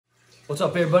What's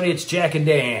up, everybody? It's Jack and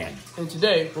Dan. And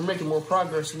today, we're making more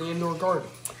progress in the indoor garden.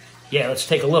 Yeah, let's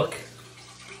take a look.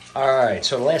 All right,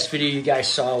 so the last video you guys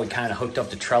saw, we kind of hooked up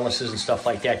the trellises and stuff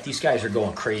like that. These guys are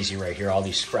going crazy right here, all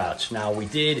these sprouts. Now, we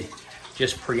did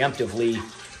just preemptively,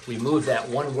 we moved that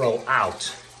one row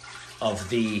out of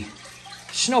the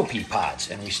snow pea pods,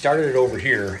 and we started it over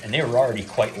here, and they were already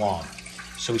quite long.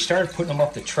 So we started putting them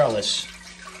up the trellis,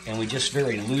 and we just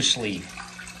very loosely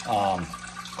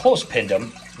clothespin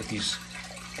them with these.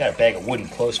 Got a bag of wooden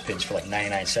clothespins for like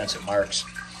 99 cents at Mark's,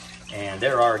 and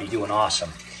they're already doing awesome.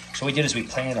 So what we did is we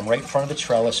planted them right in front of the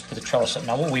trellis, put the trellis up.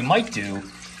 Now what we might do,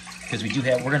 because we're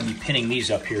going to be pinning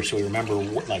these up here so we remember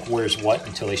like where's what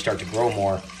until they start to grow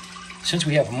more. Since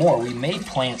we have more, we may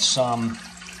plant some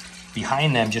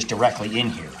behind them just directly in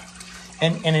here.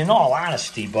 And in all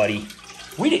honesty, buddy,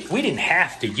 we didn't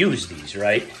have to use these,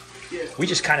 right? Yeah. We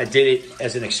just kind of did it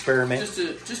as an experiment.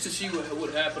 Just to see what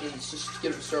would happen and just to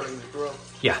get them starting to grow.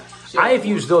 Yeah. I have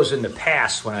used those in the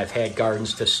past when I've had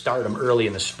gardens to start them early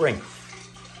in the spring.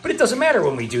 But it doesn't matter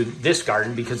when we do this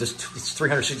garden because it's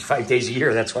 365 days a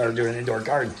year. That's why we're doing an indoor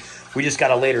garden. We just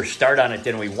got a later start on it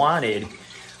than we wanted.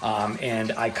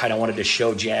 And I kind of wanted to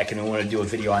show Jack and we want to do a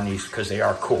video on these because they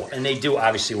are cool. And they do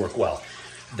obviously work well.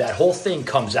 That whole thing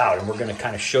comes out and we're going to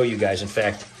kind of show you guys. In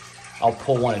fact, I'll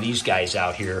pull one of these guys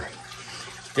out here.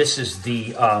 This is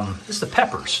the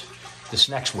peppers, this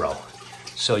next row.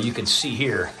 So you can see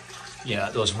here,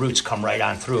 those roots come right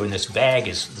on through, and this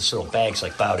little bag's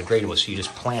like biodegradable, so you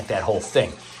just plant that whole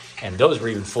thing. And those were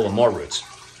even full of more roots.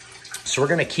 So we're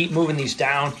gonna keep moving these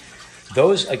down.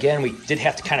 Those, again, we did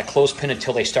have to kind of clothespin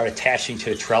until they start attaching to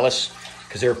the trellis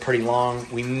because they were pretty long.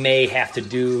 We may have to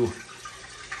do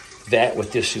that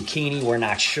with this zucchini, we're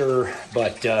not sure,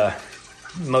 but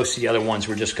most of the other ones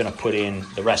we're just gonna put in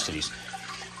the rest of these.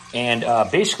 And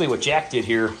basically what Jack did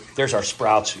here, there's our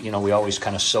sprouts. We always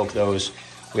kind of soak those.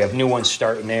 We have new ones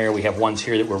starting there. We have ones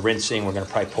here that we're rinsing. We're going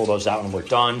to probably pull those out when we're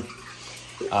done.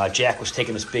 Jack was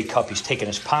taking this big cup. He's taking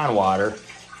his pond water,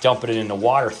 dumping it in the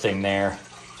water thing there.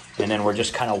 And then we're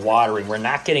just kind of watering. We're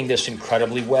not getting this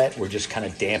incredibly wet. We're just kind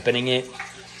of dampening it.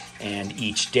 And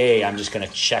each day I'm just going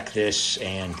to check this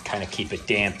and kind of keep it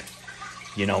damp,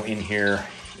 in here.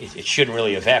 It shouldn't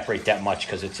really evaporate that much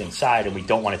because it's inside and we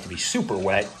don't want it to be super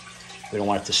wet. We don't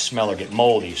want it to smell or get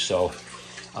moldy. So,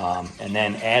 and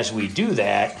then as we do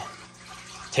that,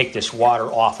 take this water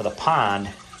off of the pond,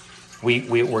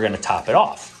 we're going to top it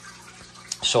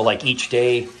off. So like each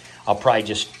day, I'll probably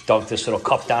just dunk this little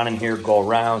cup down in here, go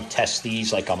around, test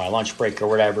these like on my lunch break or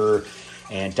whatever,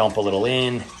 and dump a little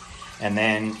in, and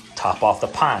then top off the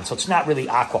pond. So it's not really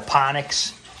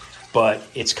aquaponics, but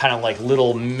it's kind of like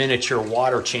little miniature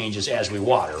water changes as we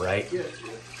water, right? Yeah.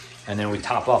 And then we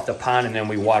top off the pond, and then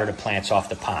we water the plants off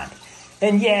the pond.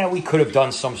 And yeah, we could have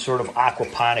done some sort of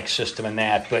aquaponic system in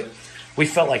that, but we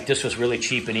felt like this was really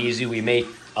cheap and easy. We may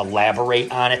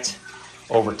elaborate on it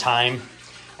over time.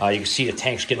 You can see the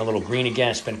tank's getting a little green again.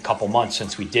 It's been a couple months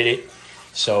since we did it,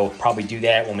 so probably do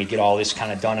that when we get all this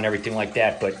kind of done and everything like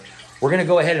that. But we're going to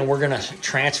go ahead and we're going to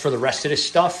transfer the rest of this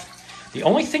stuff. The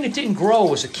only thing that didn't grow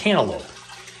was a cantaloupe.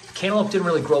 The cantaloupe didn't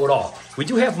really grow at all. We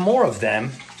do have more of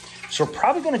them, so we're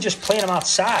probably going to just plant them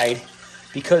outside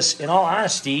because, in all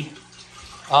honesty,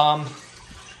 our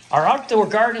outdoor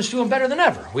garden is doing better than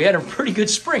ever. We had a pretty good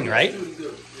spring, right? Doing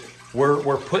good, yeah.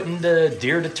 We're putting the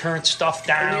deer deterrent stuff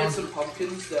down. And we had some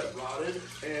pumpkins that rotted,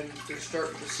 and the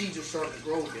seeds are starting to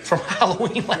grow again. From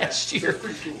Halloween last year. That's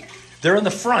pretty cool. They're in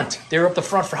the front. They were up the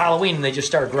front for Halloween, and they just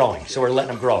started growing. So we're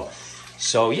letting them grow.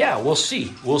 So yeah, we'll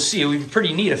see. It would be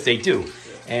pretty neat if they do.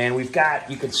 And we've got,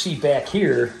 you can see back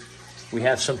here, we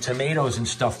have some tomatoes and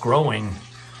stuff growing.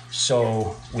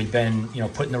 So we've been,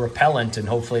 putting the repellent, and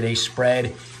hopefully they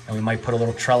spread, and we might put a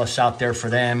little trellis out there for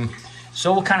them.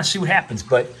 So we'll kind of see what happens.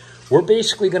 But we're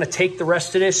basically going to take the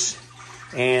rest of this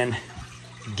and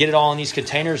get it all in these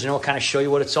containers, and we'll kind of show you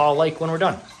what it's all like when we're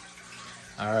done.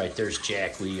 All right, there's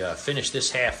Jack. We finished this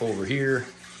half over here,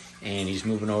 and he's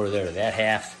moving over there to that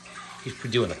half. He's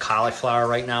doing the cauliflower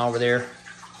right now over there.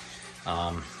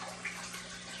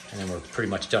 And then we're pretty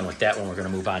much done with that one. We're going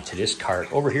to move on to this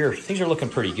cart. Over here, things are looking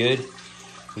pretty good.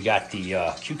 We got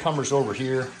the cucumbers over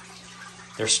here.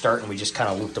 They're starting. We just kind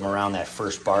of looped them around that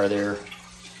first bar there.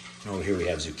 And over here we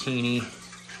have zucchini.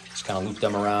 Just kind of loop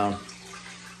them around.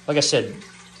 Like I said,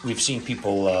 we've seen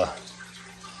people,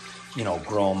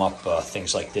 grow them up,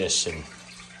 things like this. And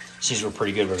these were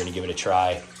pretty good. We're going to give it a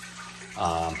try.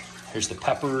 Here's the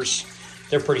peppers.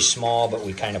 They're pretty small, but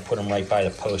we kind of put them right by the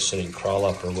post so they can crawl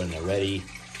up or when they're ready.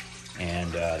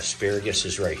 And asparagus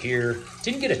is right here.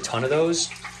 Didn't get a ton of those,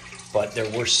 but there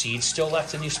were seeds still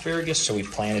left in the asparagus, so we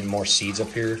planted more seeds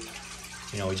up here.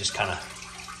 you know, we just kind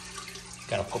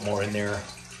of put more in there.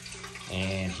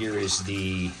 And here is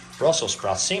the Brussels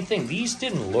sprouts. Same thing. These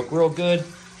didn't look real good,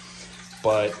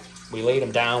 but we laid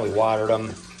them down, we watered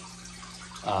them,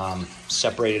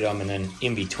 separated them, and then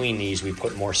in between these we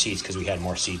put more seeds because we had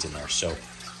more seeds in there. So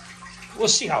we'll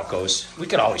see how it goes. We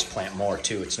could always plant more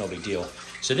too. It's no big deal.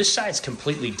 So this side's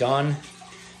completely done.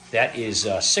 That is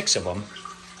 6 of them.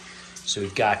 So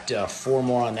we've got 4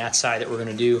 more on that side that we're going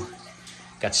to do.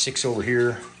 Got 6 over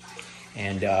here,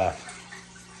 and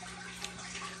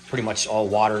pretty much all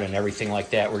watered and everything like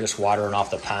that. We're just watering off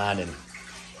the pond, and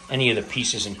any of the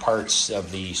pieces and parts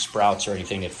of the sprouts or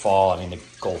anything that fall, I mean, the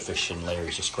goldfish and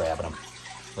Larry's just grabbing them.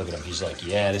 Look at him. He's like,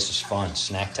 yeah, this is fun.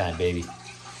 Snack time, baby.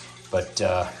 But,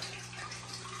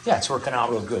 yeah, it's working out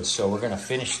real good. So we're going to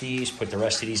finish these, put the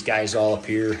rest of these guys all up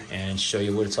here, and show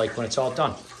you what it's like when it's all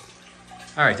done.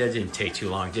 All right, that didn't take too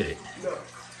long, did it? No.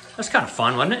 That's kind of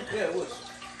fun, wasn't it? Yeah, it was.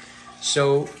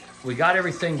 So we got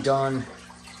everything done.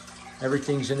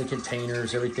 Everything's in the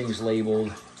containers. Everything's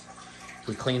labeled.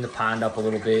 We cleaned the pond up a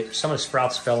little bit. Some of the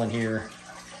sprouts fell in here,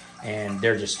 and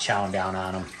they're just chowing down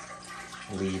on them,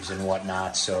 leaves and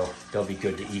whatnot, so they'll be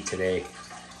good to eat today.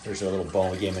 There's a little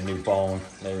bone. We gave him a new bone.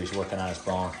 Larry's working on his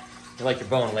bone. You like your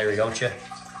bone, Larry, don't you?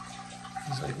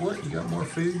 He's like, what? You got more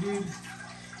food, dude?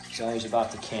 He's always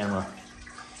about the camera.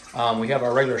 We have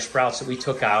our regular sprouts that we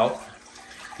took out.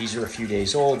 These are a few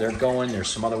days old. They're going. There's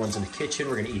some other ones in the kitchen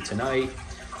we're going to eat tonight.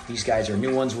 These guys are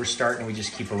new ones we're starting. We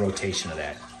just keep a rotation of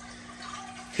that.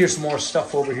 Here's some more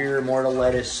stuff over here, more of the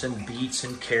lettuce and beets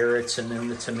and carrots, and then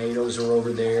the tomatoes are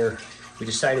over there. We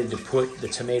decided to put the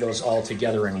tomatoes all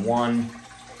together in one,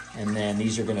 and then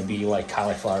these are going to be like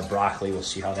cauliflower, broccoli. We'll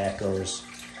see how that goes.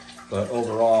 But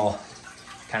overall,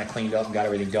 kind of cleaned up and got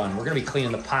everything done. We're going to be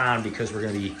cleaning the pond because we're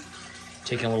going to be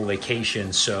taking a little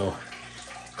vacation, so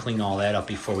clean all that up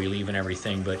before we leave and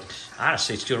everything. But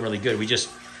honestly, it's doing really good. We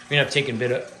ended up taking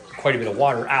quite a bit of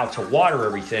water out to water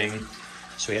everything,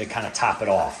 so we had to kind of top it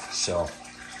off. So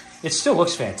it still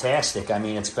looks fantastic. I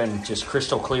mean, it's been just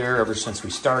crystal clear ever since we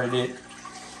started it.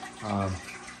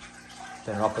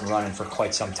 Been up and running for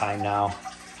quite some time now.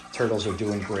 Turtles are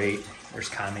doing great. There's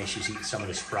Kame. She's eating some of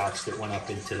the sprouts that went up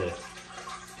into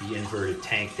the inverted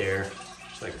tank there.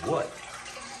 It's like, what?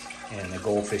 And the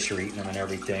goldfish are eating them and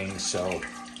everything. So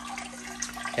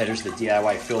yeah, there's the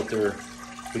DIY filter.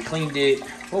 We cleaned it,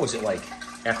 what was it, like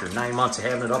after 9 months of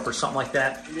having it up or something like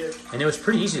that? Yeah. And it was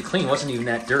pretty easy to clean. It wasn't even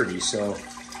that dirty. So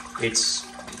it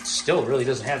still really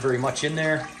doesn't have very much in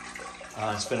there.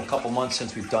 It's been a couple months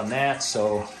since we've done that,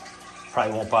 so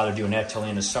probably won't bother doing that till the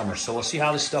end of summer. So we'll see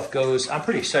how this stuff goes. I'm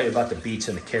pretty excited about the beets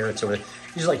and the carrots over there.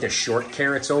 These are like the short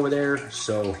carrots over there,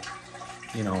 so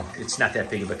you know, it's not that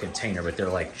big of a container, but they're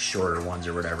like shorter ones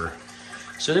or whatever.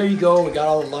 So there you go. We got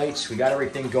all the lights. We got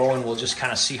everything going. We'll just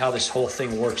kind of see how this whole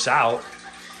thing works out.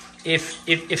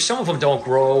 If some of them don't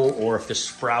grow, or if the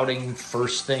sprouting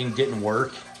first thing didn't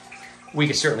work, we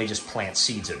could certainly just plant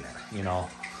seeds in there, you know.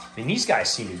 I mean, these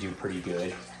guys seem to do pretty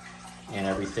good and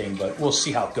everything, but we'll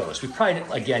see how it goes. We probably,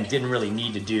 again, didn't really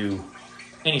need to do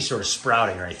any sort of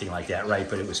sprouting or anything like that, right?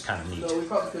 But it was kind of neat. No, we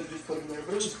probably could have just put them there,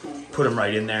 but it was cool. Put them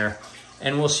right in there,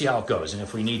 and we'll see how it goes. And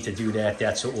if we need to do that,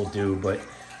 that's what we'll do. But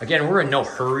again, we're in no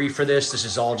hurry for this. This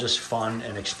is all just fun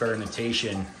and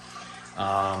experimentation,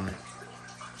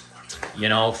 you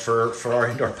know, for our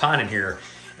indoor pond in here.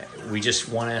 We just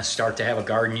want to start to have a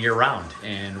garden year round,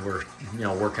 and we're, you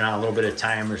know, working on a little bit at a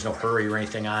time. There's no hurry or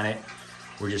anything on it.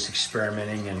 We're just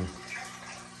experimenting, and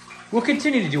we'll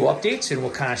continue to do updates, and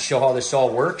we'll kind of show how this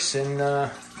all works. And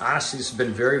honestly, this has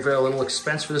been very, very little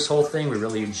expense for this whole thing. We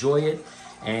really enjoy it,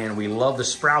 and we love the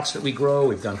sprouts that we grow.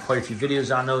 We've done quite a few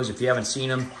videos on those. If you haven't seen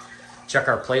them, check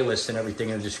our playlist and everything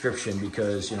in the description,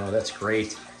 because, you know, that's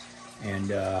great. And,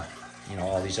 you know,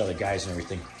 all these other guys and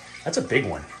everything. That's a big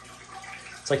one.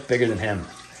 It's like bigger than him.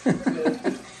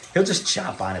 He'll just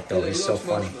chomp on it, though. He's so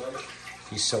funny.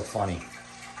 He's so funny.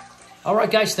 All right,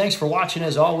 guys, thanks for watching.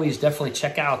 As always, definitely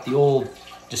check out the old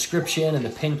description and the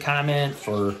pinned comment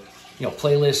for, you know,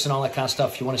 playlists and all that kind of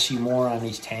stuff. If you want to see more on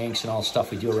these tanks and all the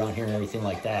stuff we do around here and everything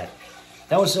like that.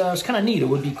 That was kind of neat. It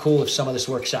would be cool if some of this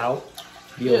works out.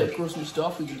 Yeah, grow some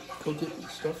stuff. We can cook it and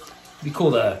stuff. It'd be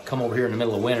cool to come over here in the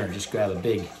middle of winter and just grab a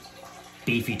big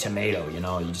beefy tomato, you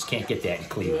know. You just can't get that in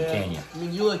Cleveland, can you? I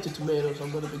mean, you like the tomatoes.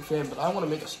 I'm not a big fan, but I want to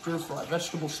make a stir fry,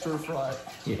 vegetable stir fry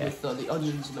with the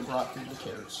onions and the broccoli and the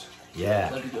carrots. Yeah.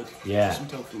 That'd be good. Yeah. Some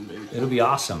tofu, maybe. It'll be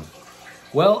awesome.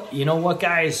 Well, you know what,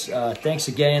 guys? Thanks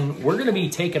again. We're going to be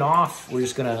taking off. We're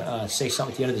just going to say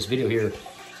something at the end of this video here.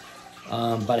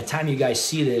 By the time you guys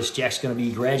see this, Jack's going to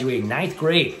be graduating 9th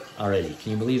grade already.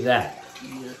 Can you believe that?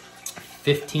 Yeah.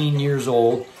 15 years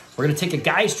old. we're going to take a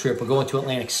guys trip. We're going to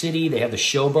Atlantic City. They have the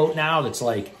showboat now that's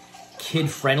like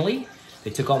kid-friendly. They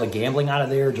took all the gambling out of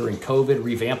there during COVID,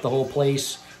 revamped the whole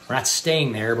place. We're not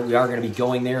staying there, but we are going to be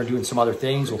going there and doing some other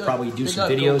things. We'll probably do some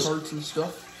videos. Go-karts and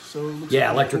stuff, so it looks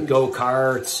yeah, electric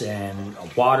go-karts and a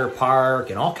water park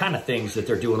and all kind of things that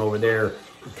they're doing over there.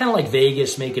 Kind of like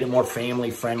Vegas, making it more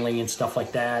family-friendly and stuff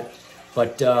like that.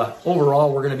 But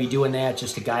overall, we're going to be doing that,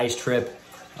 just a guys trip.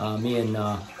 Me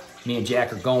and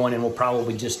Jack are going, and we'll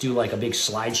probably just do like a big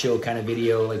slideshow kind of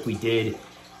video like we did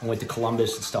and went to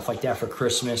Columbus and stuff like that for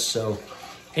Christmas. So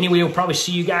anyway, we'll probably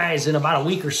see you guys in about a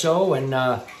week or so, and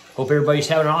hope everybody's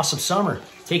having an awesome summer.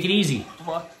 Take it easy.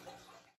 Bye.